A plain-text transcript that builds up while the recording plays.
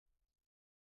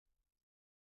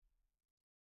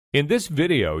In this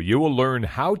video, you will learn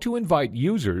how to invite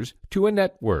users to a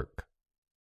network.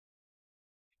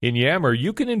 In Yammer,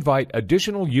 you can invite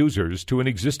additional users to an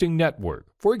existing network,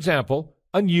 for example,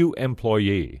 a new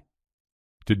employee.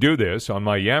 To do this, on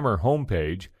my Yammer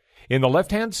homepage, in the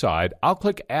left-hand side, I'll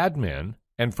click Admin,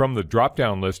 and from the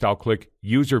drop-down list, I'll click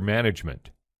User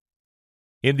Management.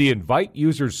 In the Invite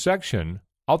Users section,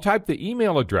 I'll type the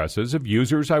email addresses of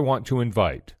users I want to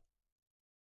invite.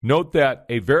 Note that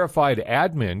a verified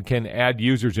admin can add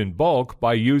users in bulk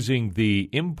by using the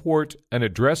Import an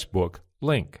Address Book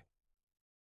link.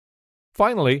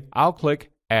 Finally, I'll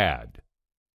click Add.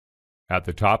 At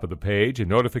the top of the page, a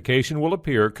notification will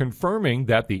appear confirming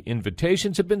that the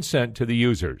invitations have been sent to the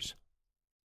users.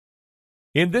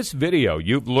 In this video,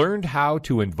 you've learned how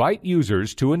to invite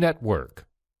users to a network.